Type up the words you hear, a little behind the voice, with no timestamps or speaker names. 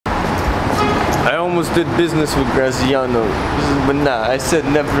I almost did business with Graziano, but nah, I said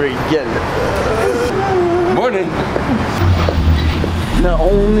never again. Morning. Not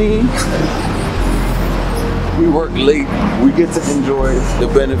only we work late, we get to enjoy the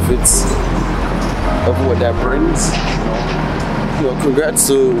benefits of what that brings. You know, congrats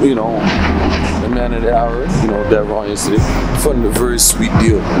to, you know, the man of the hour, you know, Davron yesterday. Funded a very sweet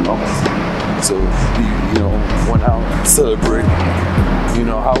deal, you know. So we, you know, went out, celebrate. You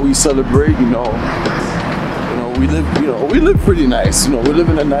know how we celebrate, you know, we live pretty nice. You know, we live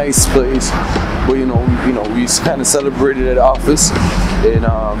in a nice place. But you know, we kind of celebrated at office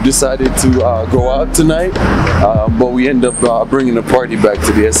and decided to go out tonight. But we end up bringing the party back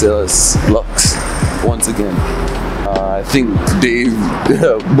to the SLS Lux once again. I think Dave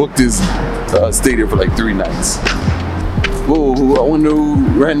booked his stay there for like 3 nights. Whoa! I wonder who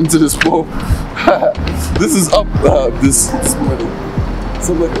ran into this pole. This is up this morning.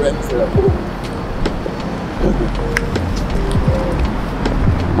 Somebody ran into that pole.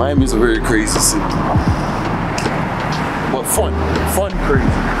 Miami's a very crazy city, but fun crazy.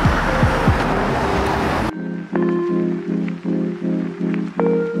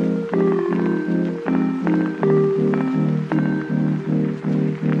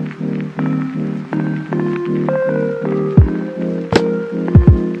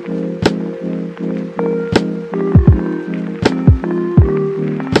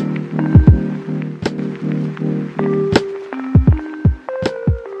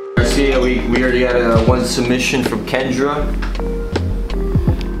 We already got one submission from Kendra.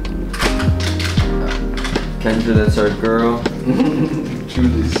 Kendra, that's our girl.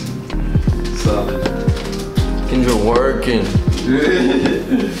 Truly's solid. Kendra working.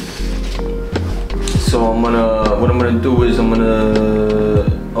 So what I'm gonna do is I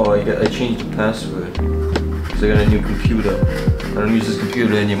changed the password because I got a new computer. I don't use this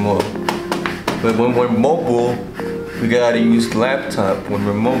computer anymore. But when we're mobile, we gotta use the laptop when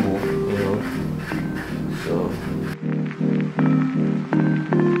we're mobile, you know. So.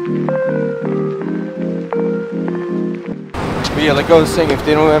 But yeah, like I was saying, if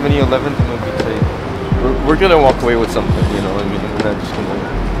they don't have any 11th, then we'll be tight. We're gonna walk away with something, you know. I mean, we're not just gonna.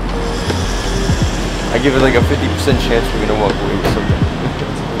 I give it like a 50% chance we're gonna walk away with something.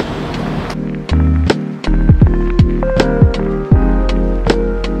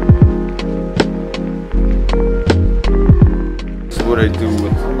 What I do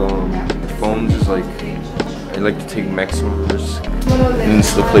with phones is like I like to take maximum risk and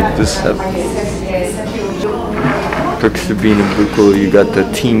stuff like this happen. Perks to being in Brickell, you got the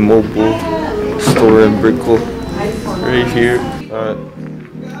T-Mobile store in Brickell right here.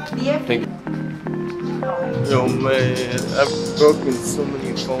 Thank you. Yo man, I've broken so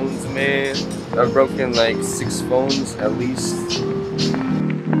many phones, man. I've broken like 6 phones at least.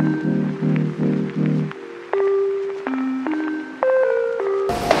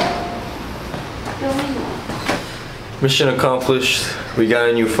 Mission accomplished. We got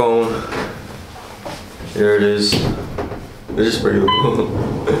a new phone. Here it is. It's just pretty cool.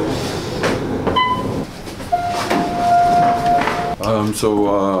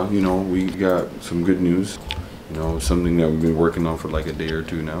 You know, we got some good news. You know, something that we've been working on for like a day or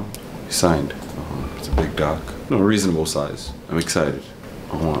 2 now. We signed. It's a big doc. No, reasonable size. I'm excited.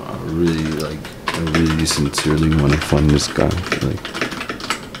 I really sincerely want to fund this guy. Like,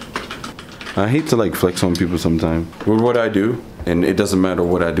 I hate to like flex on people sometimes with what I do, and it doesn't matter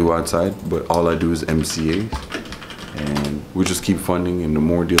what I do outside, but all I do is MCA, and we just keep funding, and the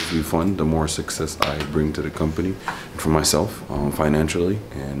more deals we fund, the more success I bring to the company and for myself financially,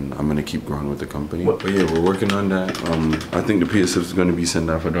 and I'm gonna keep growing with the company. But yeah, we're working on that. I think the PSF is gonna be sent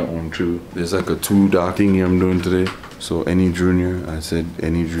out for that one too. There's like a 2-doc thingy I'm doing today. So any junior, I said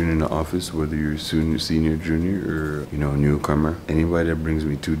any junior in the office, whether you're senior, junior, or you know, newcomer, anybody that brings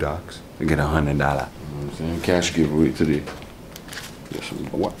me 2 docs, I get $100. You know what I'm saying? Cash giveaway today. Get some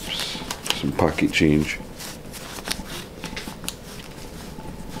whoops, some pocket change.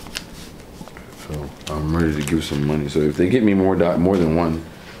 So I'm ready to give some money. So if they get me more than one,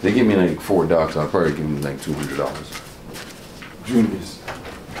 they give me like 4 docs, I'll probably give them like $200. Juniors,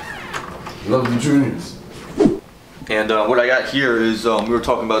 love the juniors. And what I got here is, we were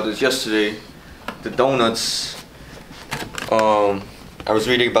talking about this yesterday, the donuts. I was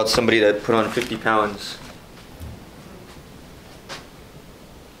reading about somebody that put on 50 pounds.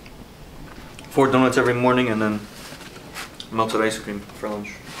 4 donuts every morning and then melted ice cream for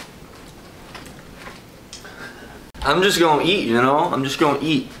lunch. I'm just gonna eat, you know? I'm just gonna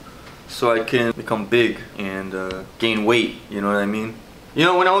eat so I can become big and gain weight, you know what I mean? You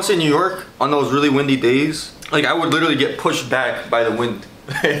know, when I was in New York, on those really windy days, like I would literally get pushed back by the wind.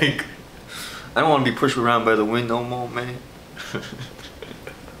 Like, I don't want to be pushed around by the wind no more, man.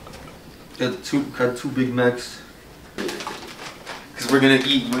 Got two Big Macs. Cause we're gonna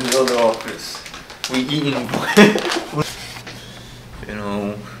eat in the other office. We eating. You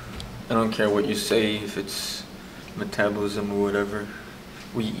know, I don't care what you say, if it's metabolism or whatever.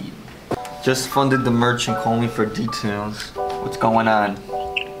 We eat. Just funded the merch and call me for details. What's going on?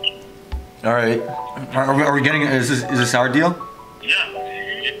 All right. Are we getting? Is this our deal? Yeah,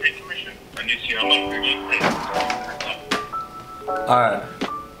 you get paid commission, and you see how much we get paid. All right.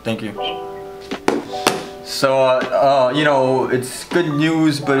 Thank you. So, you know, it's good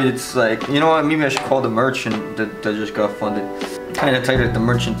news, but it's like, you know what? Maybe I should call the merchant that just got funded. Kind of tight at the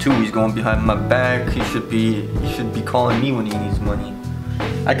merchant too. He's going behind my back. He should be calling me when he needs money.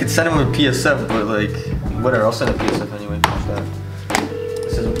 I could send him a PSF, but like, whatever. I'll send a PSF anyway.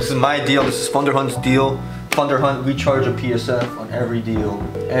 This is my deal. This is Thunder Hunt's deal. Thunder Hunt, we charge a PSF on every deal.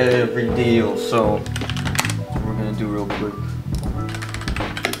 Every deal. So, we're gonna do real quick.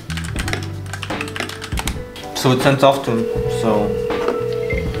 So it's sent off to him. So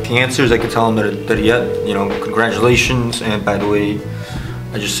if he answers, I can tell him that he had, you know, congratulations. And by the way,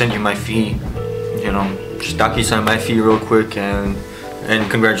 I just sent you my fee. You know, just DocuSign my fee real quick and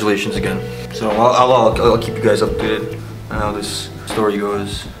congratulations again. So I'll keep you guys updated on how this story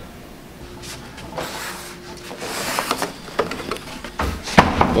goes.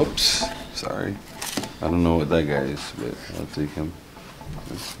 Oops, sorry. I don't know what that guy is, but I'll take him.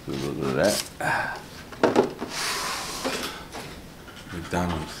 Let's do a little bit of that.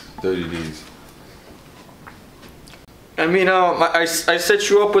 McDonald's, 30 days. I mean, I set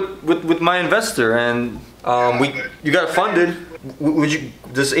you up with my investor, and you got funded. Would you?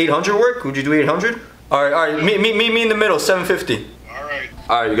 Does 800 work? Would you do 800? All right. Meet me in the middle, 750. All right.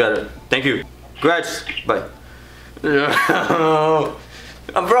 All right, you got it. Thank you. Congrats. Bye.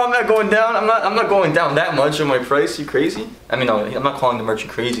 Bro, I'm not going down. I'm not going down that much on my price. You crazy? I mean, no, I'm not calling the merchant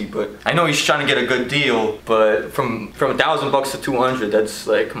crazy, but I know he's trying to get a good deal. But from $1,000 to 200, that's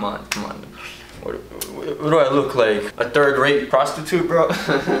like, come on. What do I look like? A third-rate prostitute, bro?